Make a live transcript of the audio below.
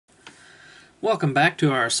Welcome back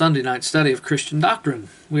to our Sunday night study of Christian doctrine.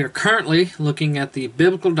 We are currently looking at the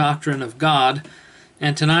biblical doctrine of God,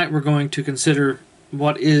 and tonight we're going to consider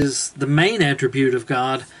what is the main attribute of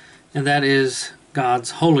God, and that is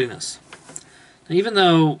God's holiness. Now, even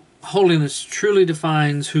though holiness truly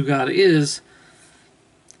defines who God is,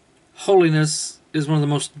 holiness is one of the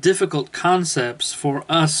most difficult concepts for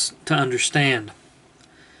us to understand.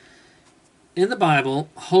 In the Bible,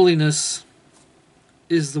 holiness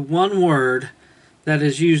is the one word that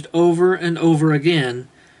is used over and over again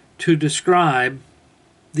to describe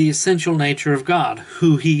the essential nature of God,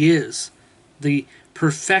 who He is, the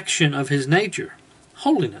perfection of His nature,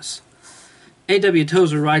 holiness. A.W.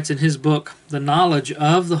 Tozer writes in his book, The Knowledge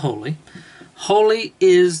of the Holy, "Holy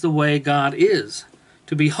is the way God is.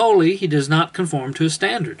 To be holy, He does not conform to a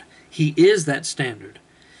standard. He is that standard.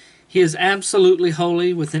 He is absolutely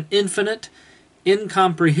holy with an infinite,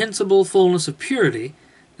 incomprehensible fullness of purity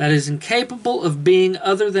that is incapable of being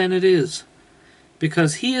other than it is.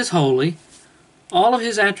 Because He is holy, all of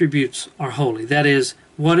His attributes are holy. That is,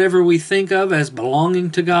 whatever we think of as belonging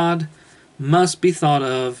to God must be thought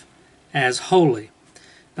of as holy."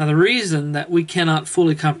 Now, the reason that we cannot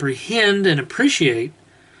fully comprehend and appreciate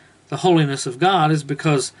the holiness of God is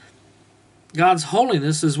because God's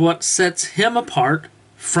holiness is what sets Him apart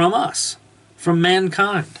from us, from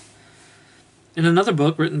mankind. In another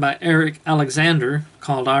book written by Eric Alexander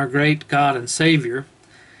called Our Great God and Savior,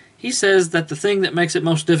 he says that the thing that makes it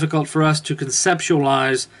most difficult for us to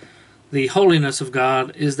conceptualize the holiness of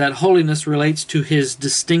God is that holiness relates to His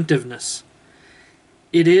distinctiveness.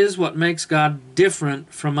 It is what makes God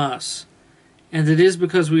different from us, and it is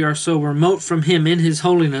because we are so remote from Him in His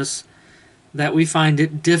holiness that we find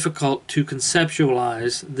it difficult to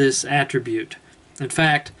conceptualize this attribute. In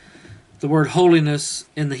fact, the word holiness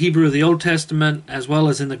in the Hebrew of the Old Testament, as well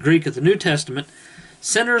as in the Greek of the New Testament,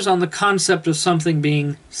 centers on the concept of something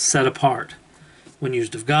being set apart. When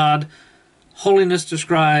used of God, holiness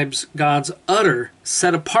describes God's utter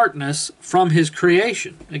set-apartness from His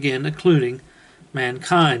creation, again, including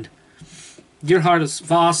mankind. Gerhard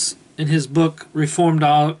Voss, in his book Reformed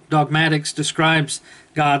Dogmatics, describes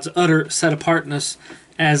God's utter set-apartness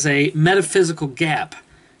as a metaphysical gap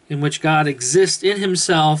in which God exists in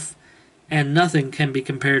Himself and nothing can be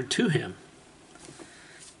compared to Him.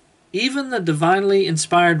 Even the divinely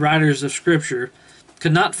inspired writers of Scripture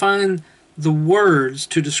could not find the words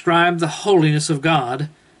to describe the holiness of God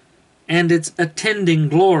and its attending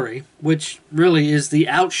glory, which really is the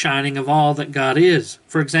outshining of all that God is.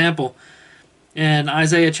 For example, in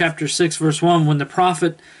Isaiah chapter 6, verse 1, when the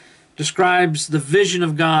prophet describes the vision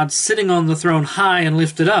of God sitting on the throne high and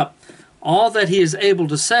lifted up, all that he is able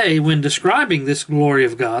to say when describing this glory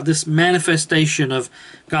of God, this manifestation of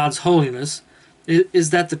God's holiness,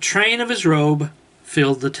 is that the train of His robe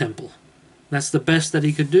filled the temple. That's the best that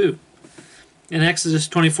he could do. In Exodus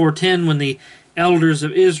 24:10, when the elders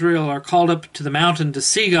of Israel are called up to the mountain to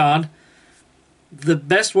see God, the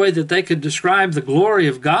best way that they could describe the glory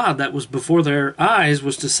of God that was before their eyes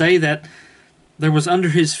was to say that there was under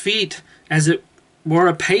His feet, as it were,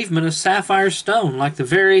 a pavement of sapphire stone, like the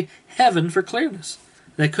very heaven for clearness.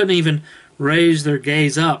 They couldn't even raise their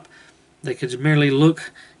gaze up. They could merely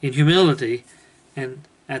look in humility and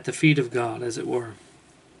at the feet of God, as it were.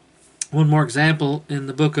 One more example, in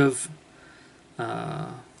the book of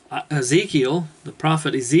Ezekiel, the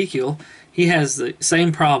prophet Ezekiel, he has the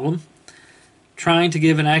same problem, trying to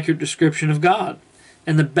give an accurate description of God.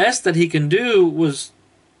 And the best that he can do was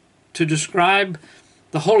to describe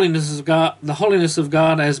the holiness of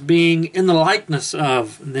God as being in the likeness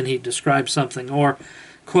of, and then he describes something, or,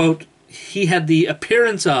 quote, he had the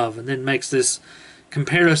appearance of, and then makes this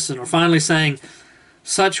comparison, or finally saying,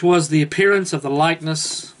 such was the appearance of the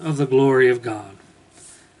likeness of the glory of God.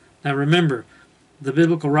 Now remember, the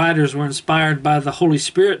biblical writers were inspired by the Holy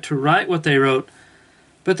Spirit to write what they wrote,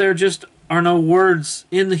 but there just are no words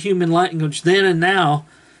in the human language then and now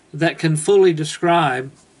that can fully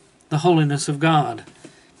describe the holiness of God.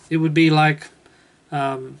 It would be like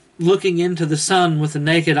looking into the sun with a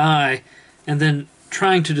naked eye and then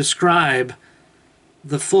trying to describe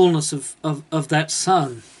the fullness of that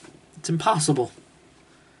sun. It's impossible.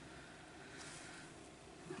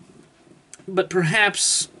 But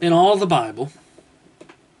perhaps in all the Bible,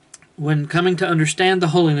 when coming to understand the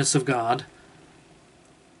holiness of God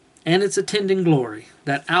and its attending glory,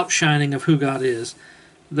 that outshining of who God is,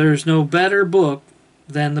 there's no better book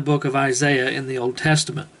than the book of Isaiah in the Old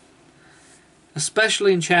Testament,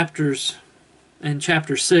 especially in chapter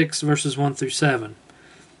 6, verses 1 through 7.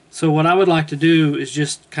 So what I would like to do is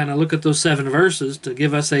just kind of look at those 7 verses to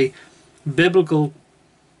give us a biblical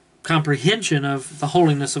comprehension of the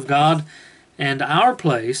holiness of God and our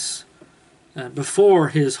place before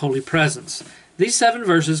His holy presence. These 7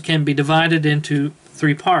 verses can be divided into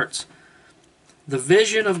 3 parts. The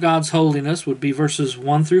vision of God's holiness would be verses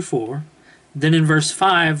 1 through 4. Then in verse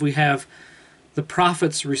 5 we have the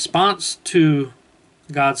prophet's response to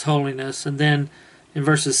God's holiness, and then in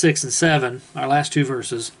verses 6 and 7, our last 2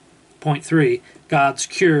 verses, point 3, God's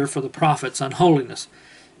cure for the prophet's unholiness.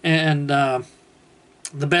 And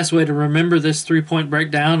the best way to remember this 3-point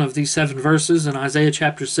breakdown of these 7 verses in Isaiah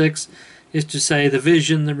chapter 6 is to say the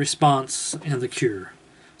vision, the response, and the cure.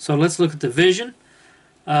 So let's look at the vision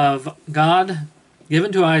of God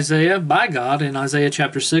given to Isaiah by God in Isaiah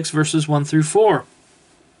chapter 6, verses 1 through 4.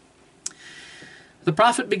 The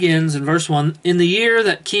prophet begins in verse 1, "In the year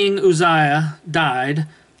that King Uzziah died,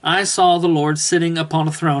 I saw the Lord sitting upon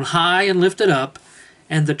a throne high and lifted up,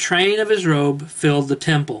 and the train of his robe filled the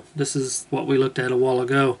temple." This is what we looked at a while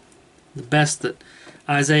ago. The best that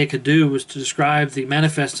Isaiah could do was to describe the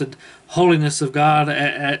manifested holiness of God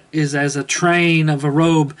is as a train of a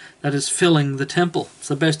robe that is filling the temple. It's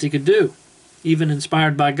the best he could do, even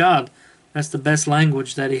inspired by God. That's the best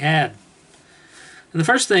language that he had. And the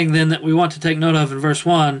first thing then that we want to take note of in verse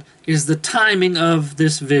 1 is the timing of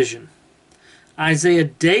this vision. Isaiah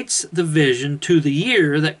dates the vision to the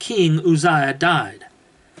year that King Uzziah died.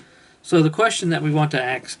 So the question that we want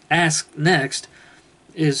to ask next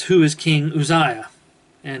is, who is King Uzziah?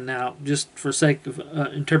 And now, just for sake of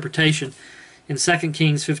interpretation, in 2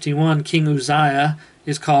 Kings 51, King Uzziah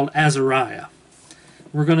is called Azariah.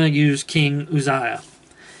 We're going to use King Uzziah.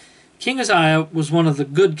 King Uzziah was one of the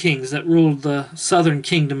good kings that ruled the southern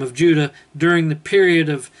kingdom of Judah during the period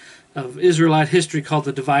of Israelite history called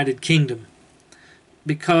the Divided Kingdom.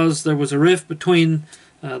 Because there was a rift between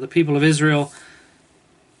the people of Israel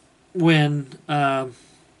when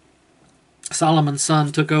Solomon's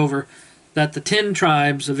son took over, that the 10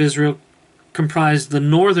 tribes of Israel comprised the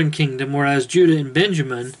northern kingdom, whereas Judah and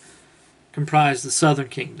Benjamin comprised the southern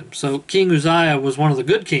kingdom. So King Uzziah was one of the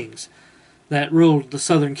good kings that ruled the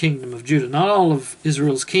southern kingdom of Judah. Not all of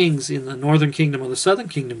Israel's kings in the northern kingdom or the southern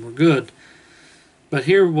kingdom were good. But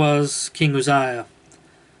here was King Uzziah,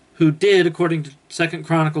 who did, according to 2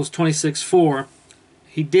 Chronicles 26:4,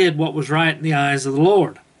 he did what was right in the eyes of the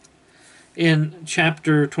Lord. In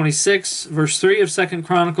chapter 26, verse 3 of 2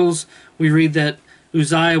 Chronicles, we read that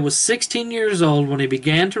Uzziah was 16 years old when he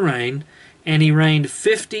began to reign, and he reigned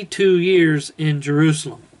 52 years in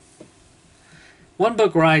Jerusalem. One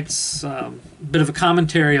book writes a bit of a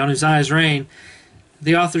commentary on Uzziah's reign.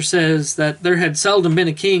 The author says that there had seldom been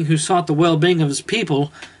a king who sought the well-being of his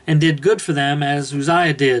people and did good for them as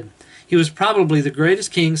Uzziah did. He was probably the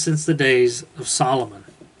greatest king since the days of Solomon.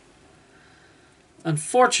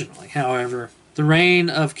 Unfortunately, however, the reign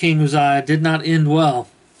of King Uzziah did not end well.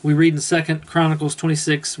 We read in 2 Chronicles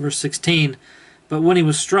 26, verse 16, "But when he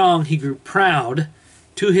was strong, he grew proud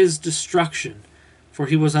to his destruction, for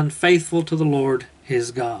he was unfaithful to the Lord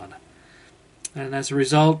his God." And as a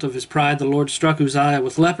result of his pride, the Lord struck Uzziah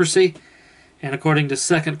with leprosy. And according to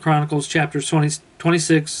 2 Chronicles chapter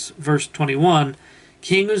 26, verse 21,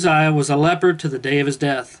 King Uzziah was a leper to the day of his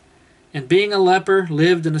death, and being a leper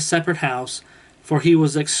lived in a separate house, for he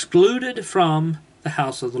was excluded from the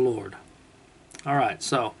house of the Lord. All right,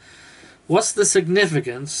 so what's the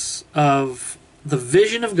significance of the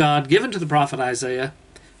vision of God given to the prophet Isaiah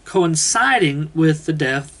coinciding with the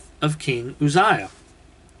death of King Uzziah?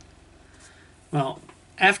 Well,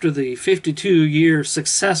 after the 52-year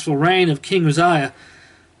successful reign of King Uzziah,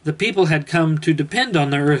 the people had come to depend on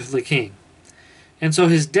their earthly king. And so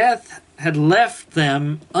his death had left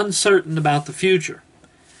them uncertain about the future.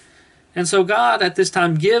 And so God at this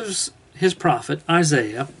time gives his prophet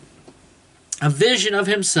Isaiah a vision of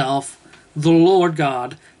himself, the Lord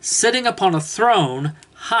God, sitting upon a throne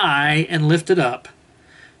high and lifted up,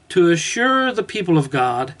 to assure the people of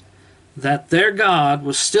God that their God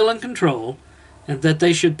was still in control and that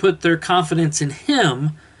they should put their confidence in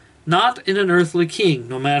him, not in an earthly king,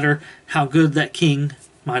 no matter how good that king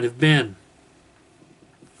might have been.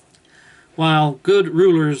 While good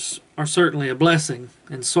rulers are certainly a blessing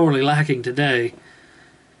and sorely lacking today,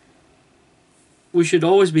 we should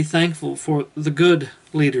always be thankful for the good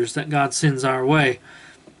leaders that God sends our way.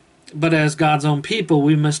 But as God's own people,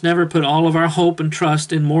 we must never put all of our hope and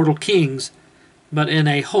trust in mortal kings, but in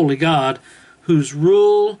a holy God whose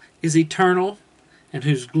rule is eternal and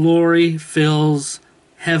whose glory fills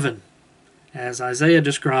heaven. As Isaiah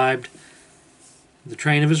described, the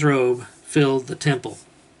train of his robe filled the temple.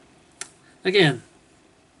 Again,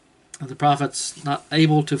 the prophet's not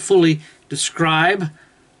able to fully describe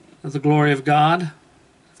the glory of God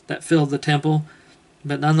that filled the temple,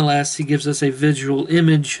 but nonetheless he gives us a visual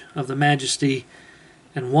image of the majesty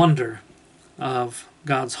and wonder of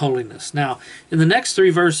God's holiness. Now, in the next 3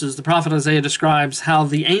 verses, the prophet Isaiah describes how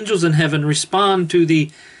the angels in heaven respond to the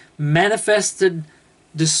manifested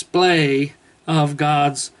display of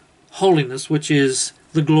God's holiness, which is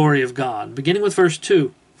the glory of God. Beginning with verse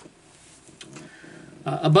 2.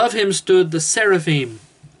 Above him stood the seraphim.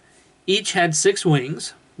 Each had 6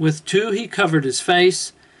 wings. With 2 he covered his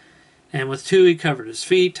face, and with 2 he covered his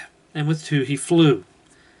feet, and with 2 he flew.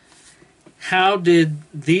 How did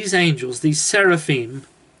these angels, these seraphim,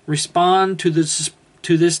 respond to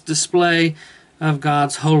this display of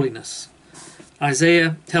God's holiness?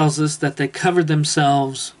 Isaiah tells us that they covered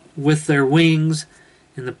themselves with their wings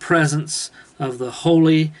in the presence of the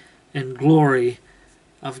holy and glory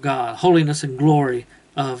of God, holiness and glory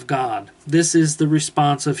of God. This is the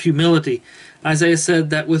response of humility. Isaiah said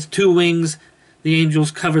that with 2 wings the angels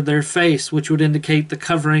covered their face, which would indicate the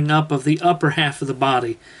covering up of the upper half of the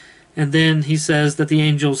body. And then he says that the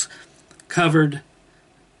angels covered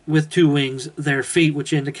with 2 wings their feet,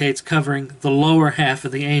 which indicates covering the lower half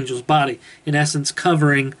of the angel's body. In essence,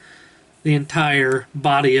 covering the entire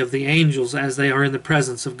body of the angels as they are in the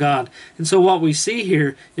presence of God. And so what we see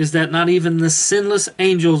here is that not even the sinless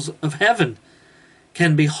angels of heaven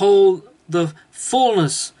can behold the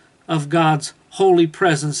fullness of God's holy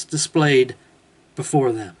presence displayed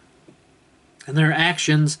before them. And their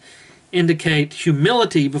actions indicate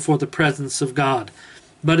humility before the presence of God.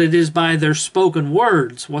 But it is by their spoken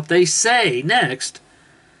words, what they say next,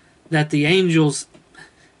 that the angels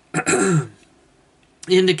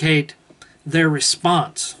indicate their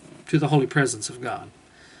response to the holy presence of God.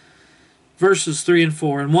 Verses 3 and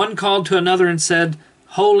 4. And one called to another and said,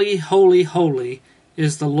 Holy, holy, holy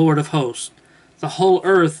is the Lord of hosts. The whole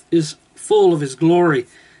earth is full of his glory.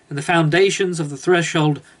 And the foundations of the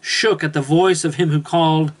threshold shook at the voice of him who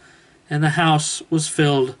called, and the house was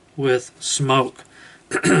filled with smoke.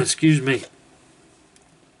 Excuse me.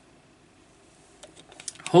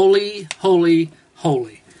 Holy, holy,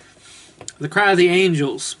 holy. The cry of the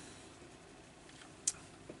angels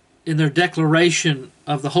in their declaration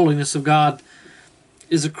of the holiness of God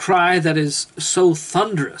is a cry that is so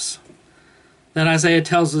thunderous that Isaiah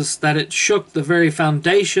tells us that it shook the very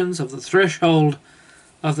foundations of the threshold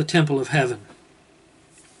of the temple of heaven.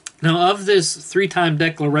 Now, of this 3-time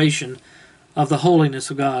declaration of the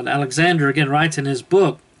holiness of God, Alexander again writes in his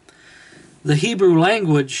book, the Hebrew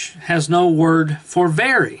language has no word for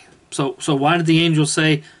very. So why did the angel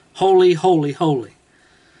say, holy, holy, holy?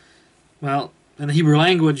 Well, in the Hebrew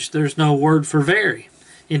language, there's no word for very.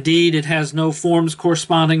 Indeed, it has no forms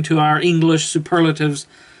corresponding to our English superlatives,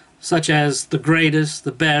 such as the greatest,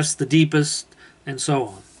 the best, the deepest, and so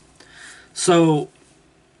on. So,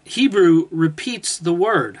 Hebrew repeats the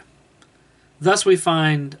word. Thus we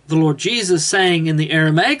find the Lord Jesus saying in the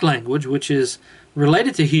Aramaic language, which is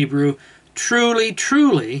related to Hebrew, truly,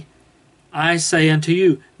 truly, I say unto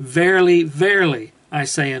you, verily, verily, I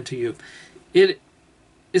say unto you. It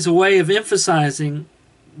is a way of emphasizing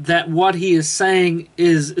that what he is saying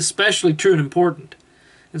is especially true and important.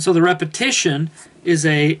 And so the repetition is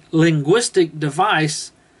a linguistic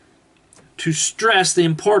device to stress the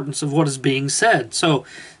importance of what is being said. So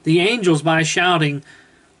the angels, by shouting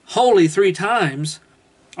holy 3 times,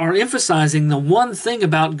 are emphasizing the one thing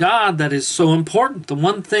about God that is so important, the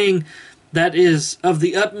one thing that is of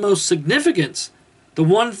the utmost significance, the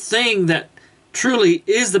one thing that truly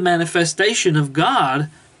is the manifestation of God,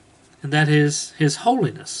 and that is his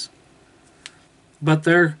holiness. But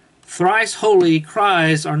their thrice holy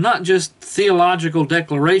cries are not just theological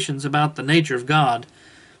declarations about the nature of God,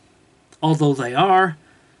 although they are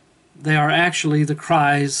actually the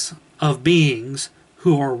cries of beings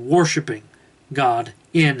who are worshiping God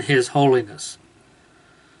in his holiness.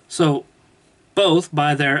 So, both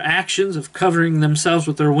by their actions of covering themselves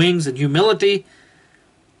with their wings in humility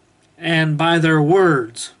and by their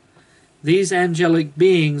words, these angelic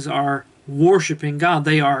beings are worshiping God.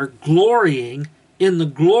 They are glorying in the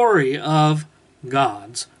glory of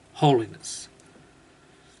God's holiness.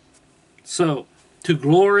 So, to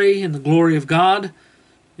glory in the glory of God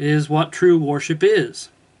is what true worship is.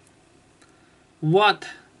 What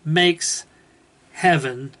makes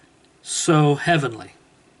heaven so heavenly?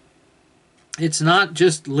 It's not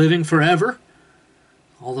just living forever,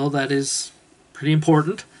 although that is pretty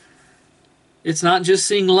important. It's not just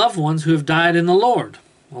seeing loved ones who have died in the Lord,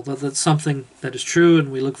 although that's something that is true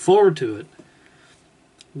and we look forward to it.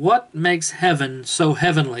 What makes heaven so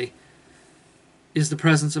heavenly is the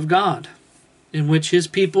presence of God, in which his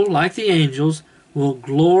people, like the angels, will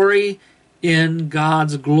glory in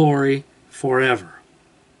God's glory forever.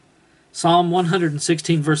 Psalm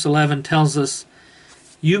 116 verse 11 tells us,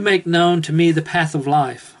 "You make known to me the path of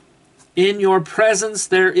life. In your presence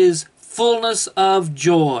there is fullness of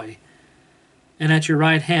joy, and at your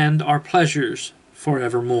right hand are pleasures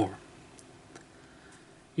forevermore."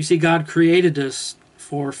 You see, God created us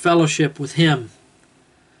for fellowship with Him,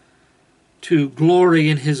 to glory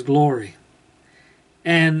in His glory.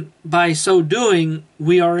 And by so doing,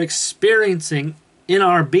 we are experiencing in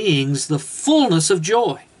our beings the fullness of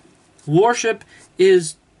joy. Worship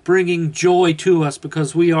is bringing joy to us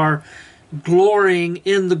because we are glorying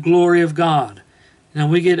in the glory of God. Now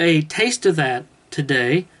we get a taste of that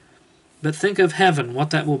today, but think of heaven, what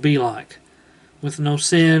that will be like. With no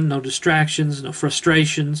sin, no distractions, no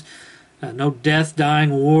frustrations, no death, dying,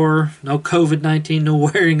 war, no COVID-19, no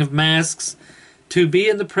wearing of masks. To be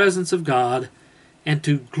in the presence of God and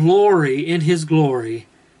to glory in His glory,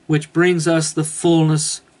 which brings us the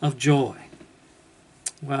fullness of joy.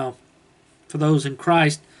 Well, for those in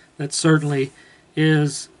Christ, that certainly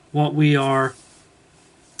is what we are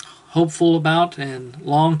hopeful about and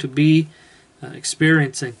long to be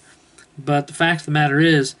experiencing. But the fact of the matter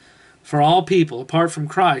is, for all people, apart from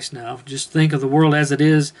Christ now, just think of the world as it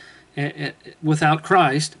is without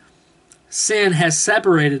Christ, sin has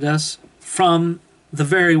separated us from the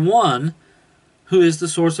very one who is the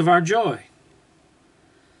source of our joy.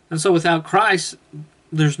 And so without Christ,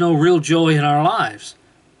 there's no real joy in our lives.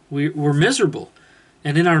 We're miserable.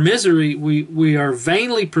 And in our misery, we are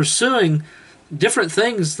vainly pursuing different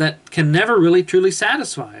things that can never really truly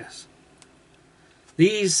satisfy us.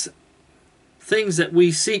 These things that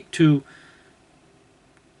we seek to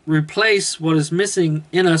replace what is missing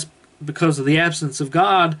in us because of the absence of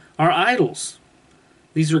God are idols.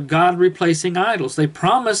 These are God-replacing idols. They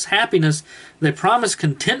promise happiness, they promise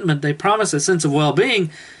contentment, they promise a sense of well-being,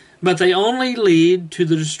 but they only lead to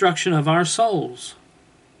the destruction of our souls.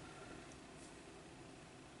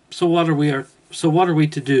 So what are we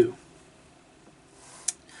to do?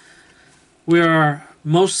 We are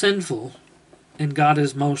most sinful, and God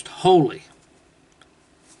is most holy,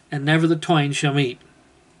 and never the twain shall meet.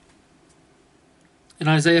 In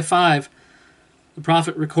Isaiah 5, the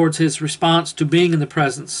prophet records his response to being in the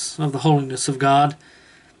presence of the holiness of God,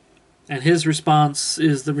 and his response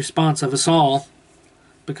is the response of us all,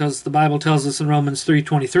 because the Bible tells us in Romans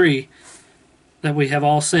 3:23 that we have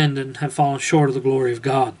all sinned and have fallen short of the glory of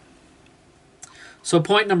God. So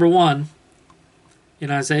point number 1, in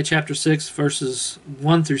Isaiah chapter 6, verses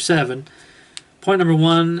 1 through 7, point number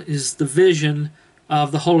 1 is the vision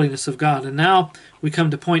of the holiness of God. And now we come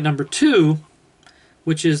to point number 2,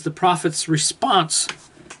 which is the prophet's response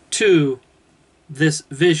to this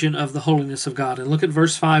vision of the holiness of God. And look at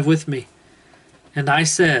verse 5 with me. "And I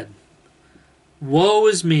said, Woe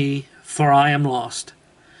is me, for I am lost.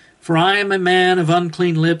 For I am a man of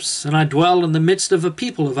unclean lips, and I dwell in the midst of a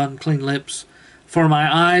people of unclean lips. For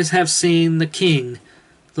my eyes have seen the King,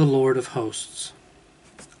 the Lord of hosts."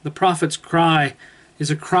 The prophet's cry is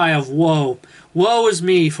a cry of woe. Woe is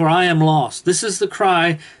me, for I am lost. This is the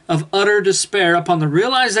cry of utter despair upon the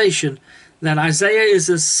realization that Isaiah is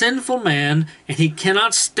a sinful man and he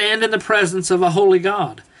cannot stand in the presence of a holy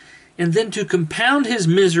God. And then to compound his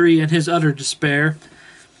misery and his utter despair,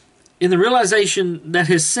 in the realization that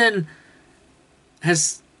his sin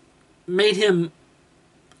has made him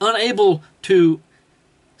unable to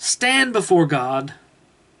stand before God,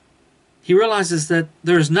 he realizes that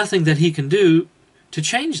there is nothing that he can do to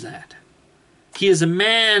change that. He is a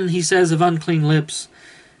man, he says, of unclean lips,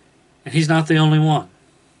 and he's not the only one.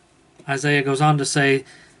 Isaiah goes on to say,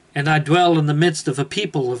 "And I dwell in the midst of a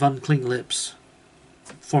people of unclean lips,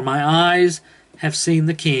 for my eyes have seen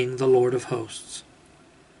the King, the Lord of hosts."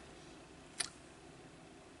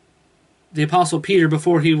 The Apostle Peter,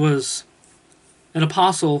 before he was an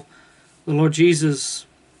apostle, the Lord Jesus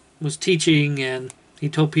was teaching, and he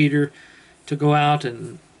told Peter to go out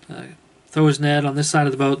and throw his net on this side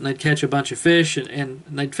of the boat, and they'd catch a bunch of fish, and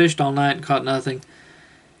they'd fished all night and caught nothing.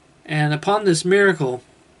 And upon this miracle,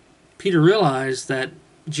 Peter realized that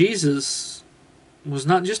Jesus was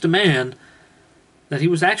not just a man, that he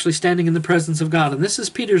was actually standing in the presence of God. And this is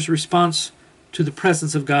Peter's response to the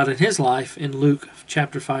presence of God in his life in Luke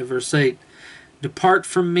chapter 5, verse 8. "Depart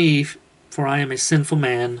from me, for I am a sinful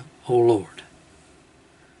man, O Lord."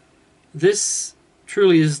 This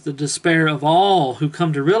truly is the despair of all who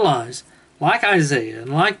come to realize, like Isaiah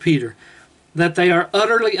and like Peter, that they are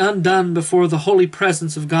utterly undone before the holy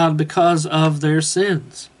presence of God because of their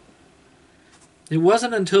sins. It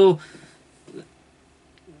wasn't until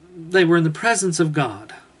they were in the presence of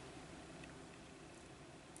God,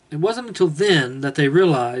 it wasn't until then that they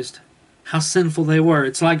realized how sinful they were.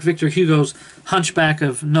 It's like Victor Hugo's Hunchback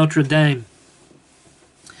of Notre Dame.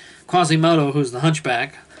 Quasimodo, who's the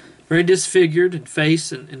hunchback, very disfigured in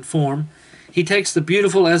face and in form, he takes the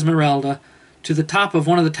beautiful Esmeralda to the top of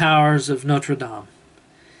one of the towers of Notre Dame.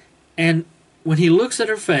 And when he looks at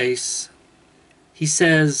her face, he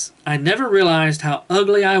says, "I never realized how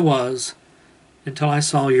ugly I was until I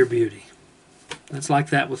saw your beauty." That's like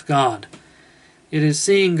that with God. It is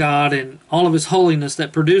seeing God in all of His holiness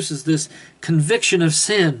that produces this conviction of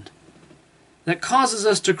sin, that causes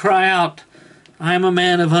us to cry out, "I am a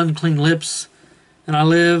man of unclean lips, and I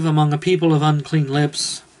live among a people of unclean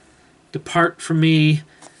lips. Depart from me,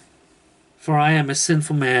 for I am a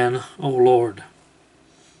sinful man, O Lord."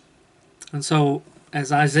 And so,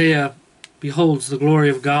 as Isaiah beholds the glory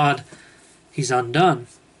of God, he's undone.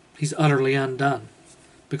 He's utterly undone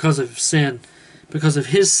because of sin. Because of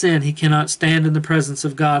his sin, he cannot stand in the presence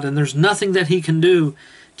of God, and there's nothing that he can do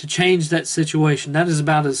to change that situation. That is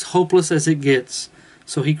about as hopeless as it gets.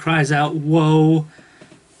 So he cries out, "Woe,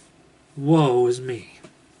 woe is me."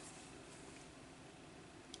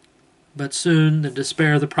 But soon the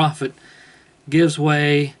despair of the prophet gives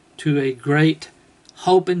way to a great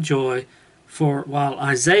hope and joy, for while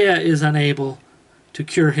Isaiah is unable to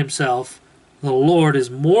cure himself, the Lord is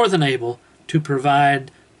more than able to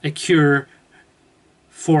provide a cure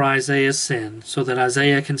for Isaiah's sin, so that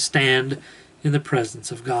Isaiah can stand in the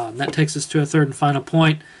presence of God. And that takes us to a third and final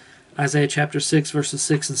point, Isaiah chapter 6, verses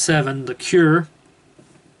 6 and 7, the cure.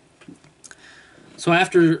 So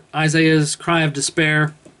after Isaiah's cry of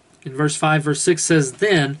despair, in verse 5, verse 6 says,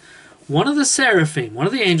 "Then one of the seraphim, one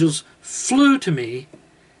of the angels, flew to me,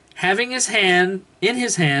 having in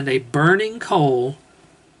his hand a burning coal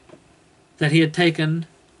that he had taken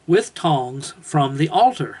with tongs from the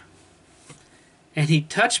altar. And he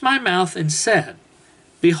touched my mouth and said,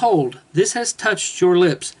 Behold, this has touched your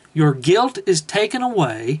lips. Your guilt is taken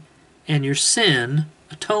away, and your sin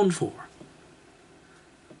atoned for."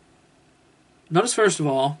 Notice first of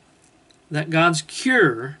all that God's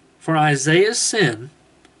cure for Isaiah's sin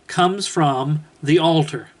comes from the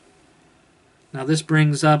altar. Now this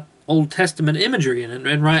brings up Old Testament imagery,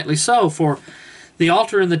 and rightly so, for the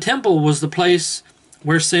altar in the temple was the place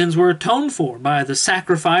where sins were atoned for by the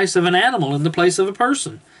sacrifice of an animal in the place of a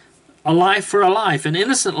person, a life for a life, an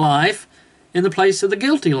innocent life in the place of the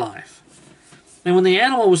guilty life. And when the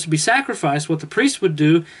animal was to be sacrificed, what the priest would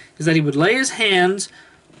do is that he would lay his hands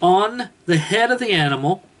on the head of the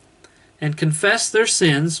animal and confess their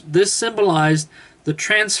sins. This symbolized the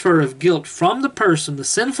transfer of guilt from the person, the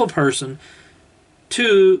sinful person,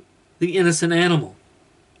 to the innocent animal.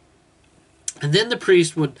 And then the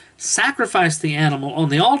priest would sacrifice the animal on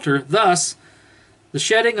the altar. Thus, the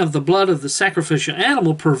shedding of the blood of the sacrificial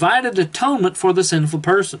animal provided atonement for the sinful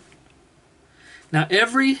person. Now,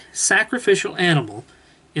 every sacrificial animal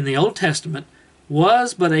in the Old Testament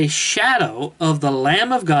was but a shadow of the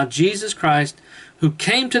Lamb of God, Jesus Christ, who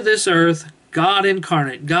came to this earth, God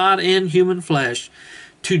incarnate, God in human flesh,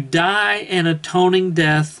 to die an atoning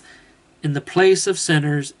death in the place of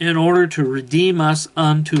sinners in order to redeem us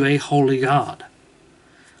unto a holy God.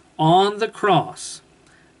 On the cross,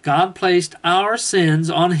 God placed our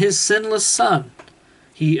sins on His sinless Son.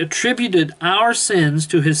 He attributed our sins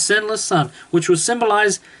to His sinless Son, which was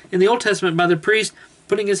symbolized in the Old Testament by the priest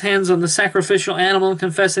putting his hands on the sacrificial animal and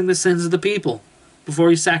confessing the sins of the people before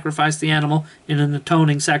he sacrificed the animal in an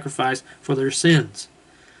atoning sacrifice for their sins.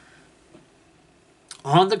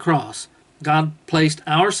 On the cross, God placed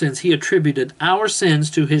our sins, He attributed our sins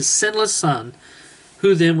to His sinless Son,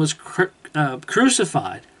 who then was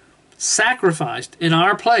crucified, sacrificed in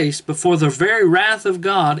our place before the very wrath of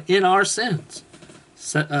God in our sins.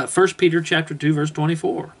 1 Peter chapter 2, verse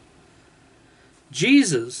 24.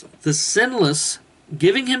 Jesus, the sinless,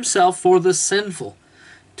 giving Himself for the sinful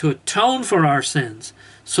to atone for our sins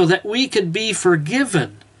so that we could be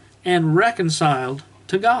forgiven and reconciled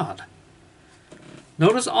to God.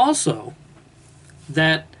 Notice also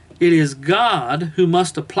that it is God who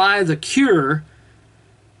must apply the cure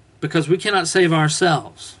because we cannot save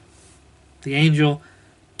ourselves. The angel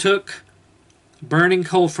took burning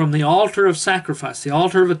coal from the altar of sacrifice, the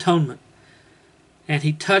altar of atonement, and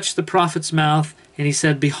he touched the prophet's mouth and he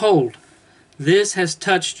said, "Behold, this has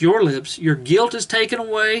touched your lips. Your guilt is taken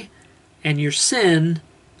away and your sin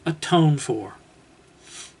atoned for."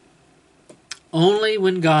 Only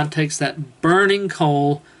when God takes that burning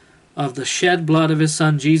coal of the shed blood of His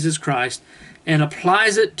Son, Jesus Christ, and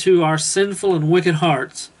applies it to our sinful and wicked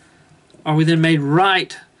hearts, are we then made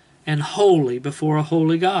right and holy before a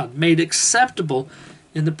holy God, made acceptable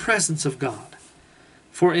in the presence of God.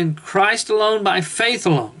 For in Christ alone, by faith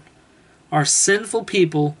alone, are sinful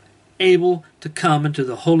people able to come into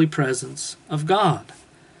the holy presence of God.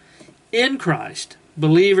 In Christ,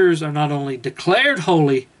 believers are not only declared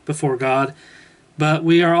holy before God, but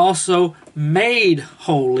we are also made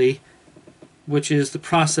holy, which is the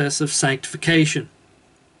process of sanctification.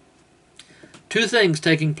 Two things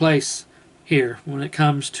taking place here when it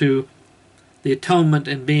comes to the atonement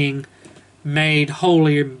and being made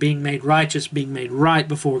holy, and being made righteous, being made right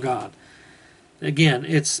before God. Again,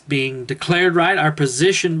 it's being declared right, our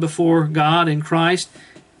position before God in Christ,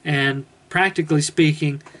 and practically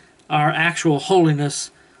speaking, our actual holiness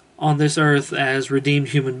on this earth as redeemed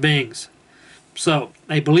human beings. So,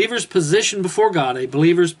 a believer's position before God, a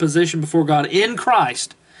believer's position before God in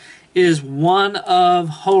Christ, is one of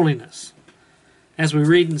holiness. As we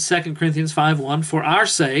read in 2 Corinthians 5:1, "For our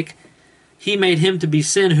sake he made him to be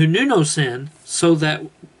sin who knew no sin, so that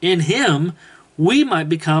in him we might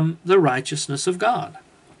become the righteousness of God."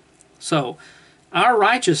 So, our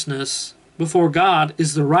righteousness before God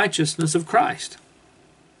is the righteousness of Christ.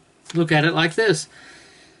 Look at it like this.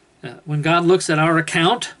 When God looks at our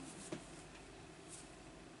account,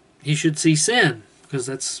 he should see sin, because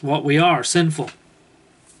that's what we are, sinful.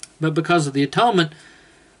 But because of the atonement,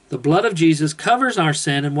 the blood of Jesus covers our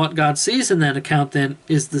sin, and what God sees in that account then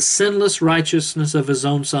is the sinless righteousness of his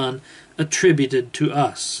own Son attributed to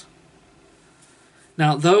us.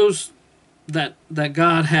 Now, those whom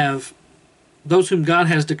God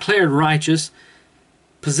has declared righteous,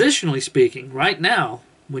 positionally speaking, right now,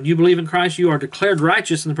 when you believe in Christ, you are declared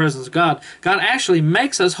righteous in the presence of God. God actually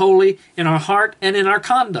makes us holy in our heart and in our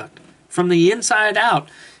conduct, from the inside out,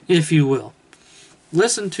 if you will.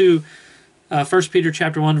 Listen to 1 Peter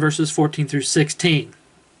chapter 1, verses 14 through 16.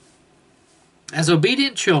 "As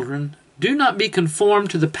obedient children, do not be conformed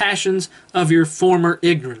to the passions of your former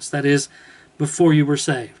ignorance," that is, before you were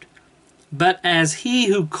saved. "But as he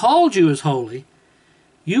who called you is holy,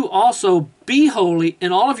 you also be holy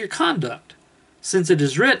in all of your conduct. Since it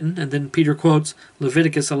is written," and then Peter quotes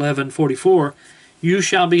Leviticus 11:44, "You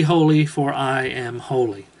shall be holy, for I am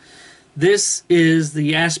holy." This is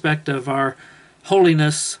the aspect of our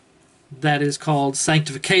holiness that is called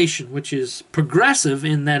sanctification, which is progressive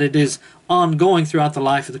in that it is ongoing throughout the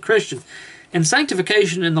life of the Christian. And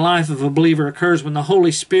sanctification in the life of a believer occurs when the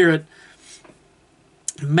Holy Spirit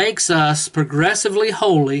makes us progressively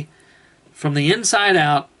holy from the inside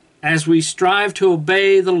out as we strive to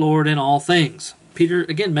obey the Lord in all things. Peter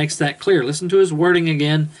again makes that clear. Listen to his wording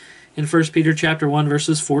again in 1 Peter chapter 1,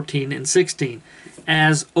 verses 14 and 16.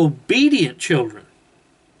 "As obedient children,"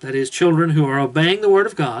 that is, children who are obeying the word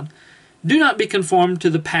of God, "do not be conformed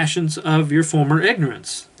to the passions of your former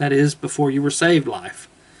ignorance," that is, before you were saved life,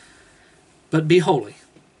 "but be holy."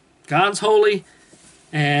 God's holy,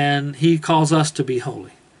 and he calls us to be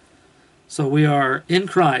holy. So we are in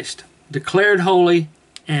Christ, declared holy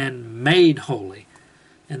and made holy.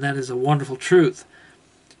 And that is a wonderful truth,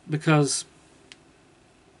 because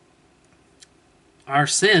our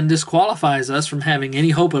sin disqualifies us from having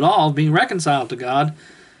any hope at all of being reconciled to God.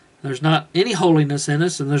 There's not any holiness in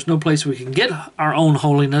us, and there's no place we can get our own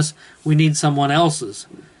holiness. We need someone else's.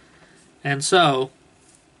 And so,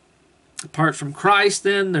 apart from Christ,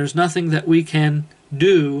 then, there's nothing that we can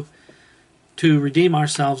do to redeem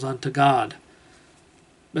ourselves unto God.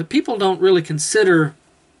 But people don't really consider,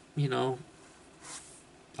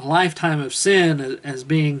 a lifetime of sin as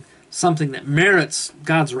being something that merits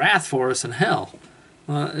God's wrath for us in hell.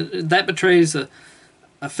 That betrays a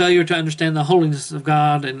failure to understand the holiness of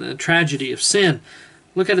God and the tragedy of sin.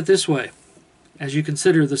 Look at it this way. As you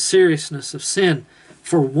consider the seriousness of sin,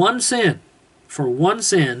 for one sin,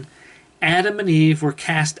 Adam and Eve were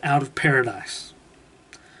cast out of paradise.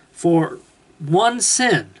 For one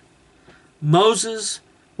sin, Moses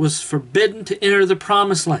was forbidden to enter the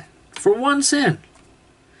promised land. For one sin.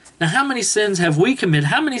 Now, how many sins have we committed?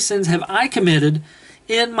 How many sins have I committed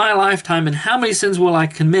in my lifetime? And how many sins will I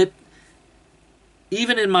commit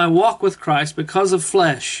even in my walk with Christ because of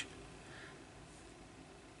flesh?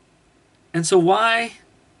 And so why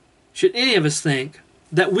should any of us think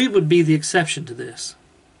that we would be the exception to this?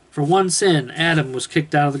 For one sin, Adam was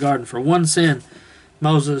kicked out of the garden. For one sin,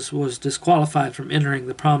 Moses was disqualified from entering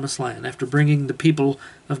the promised land after bringing the people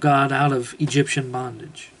of God out of Egyptian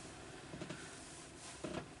bondage.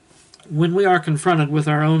 When we are confronted with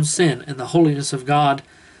our own sin and the holiness of God,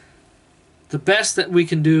 the best that we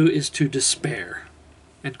can do is to despair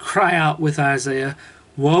and cry out with Isaiah,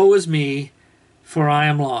 "Woe is me, for I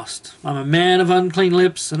am lost. I'm a man of unclean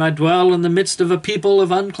lips, and I dwell in the midst of a people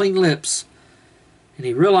of unclean lips." And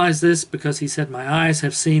he realized this because he said, "My eyes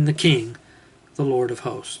have seen the King, the Lord of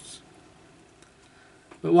hosts."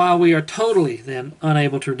 But while we are totally then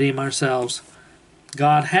unable to redeem ourselves,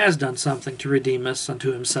 God has done something to redeem us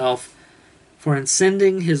unto himself. For in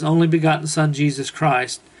sending his only begotten Son, Jesus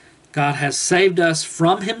Christ, God has saved us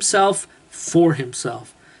from himself for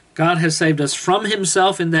himself. God has saved us from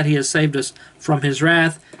himself in that he has saved us from his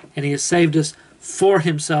wrath, and he has saved us for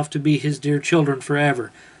himself to be his dear children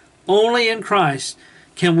forever. Only in Christ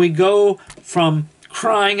can we go from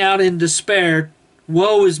crying out in despair,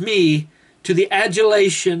 woe is me, to the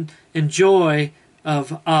adulation and joy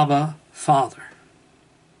of Abba, Father.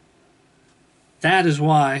 That is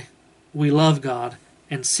why we love God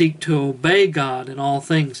and seek to obey God in all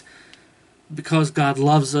things, because God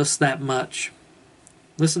loves us that much.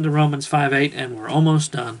 Listen to Romans 5:8, and we're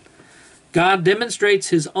almost done. God demonstrates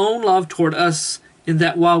his own love toward us in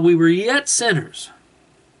that while we were yet sinners,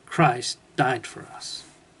 Christ died for us.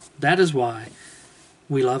 That is why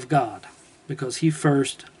we love God, because he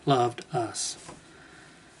first loved us.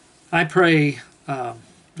 I pray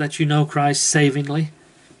that you know Christ savingly,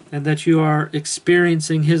 and that you are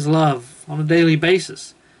experiencing his love on a daily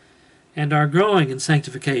basis, and are growing in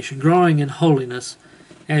sanctification, growing in holiness,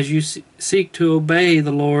 as you seek to obey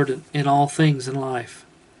the Lord in all things in life.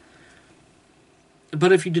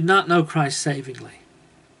 But if you did not know Christ savingly,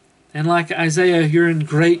 and like Isaiah, you're in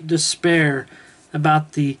great despair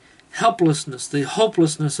about the helplessness, the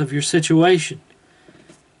hopelessness of your situation,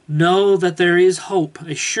 know that there is hope,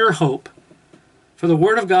 a sure hope. For the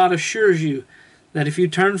Word of God assures you that if you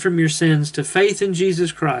turn from your sins to faith in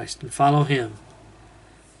Jesus Christ and follow him,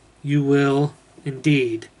 you will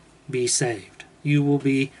indeed be saved. You will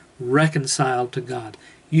be reconciled to God.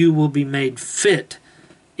 You will be made fit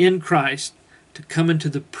in Christ to come into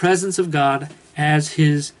the presence of God as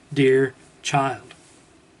his dear child.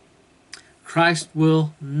 Christ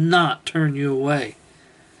will not turn you away.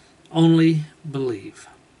 Only believe.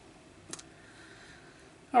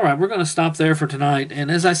 All right, we're going to stop there for tonight. And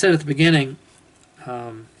as I said at the beginning,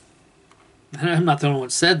 and I'm not the only one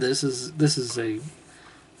that said this. This is a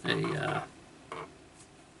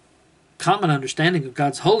common understanding of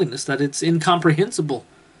God's holiness, that it's incomprehensible.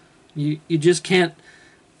 You just can't.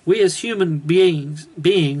 We as human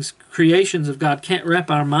beings, creations of God, can't wrap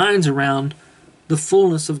our minds around the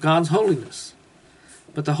fullness of God's holiness.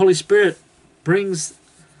 But the Holy Spirit brings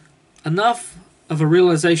enough of a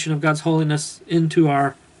realization of God's holiness into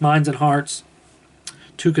our minds and hearts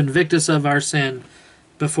to convict us of our sin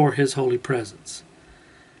before his holy presence.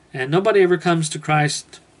 And nobody ever comes to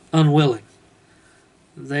Christ unwilling.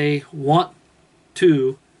 They want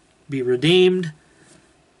to be redeemed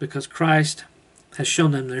because Christ has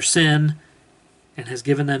shown them their sin and has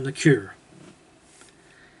given them the cure.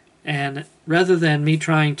 And rather than me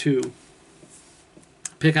trying to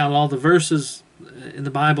pick out all the verses in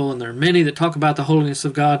the Bible, and there are many that talk about the holiness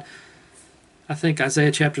of God, I think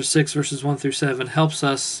Isaiah chapter 6 verses 1 through 7 helps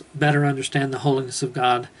us better understand the holiness of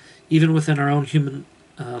God, even within our own human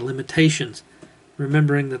limitations,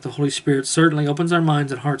 remembering that the Holy Spirit certainly opens our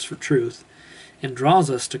minds and hearts for truth and draws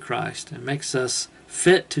us to Christ and makes us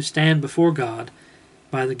fit to stand before God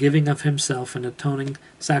by the giving of himself an atoning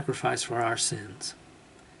sacrifice for our sins.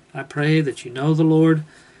 I pray that you know the Lord,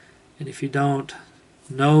 and if you don't,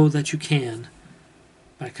 know that you can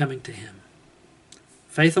by coming to him.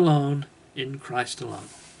 Faith alone, in Christ alone.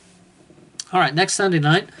 All right, next Sunday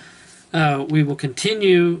night, we will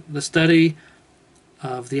continue the study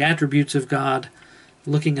of the attributes of God,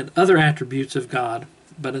 looking at other attributes of God.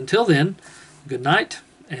 But until then, good night,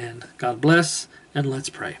 and God bless, and let's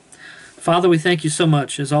pray. Father, we thank you so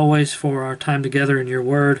much, as always, for our time together in your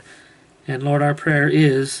word. And Lord, our prayer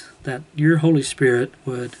is that your Holy Spirit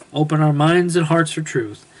would open our minds and hearts for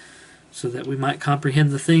truth, so that we might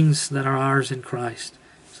comprehend the things that are ours in Christ,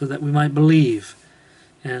 so that we might believe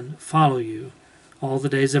and follow you all the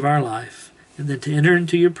days of our life, and then to enter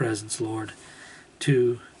into your presence, Lord,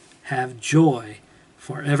 to have joy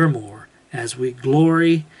forevermore as we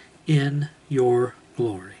glory in your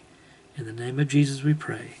glory. In the name of Jesus we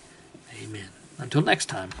pray. Amen. Until next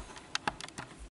time.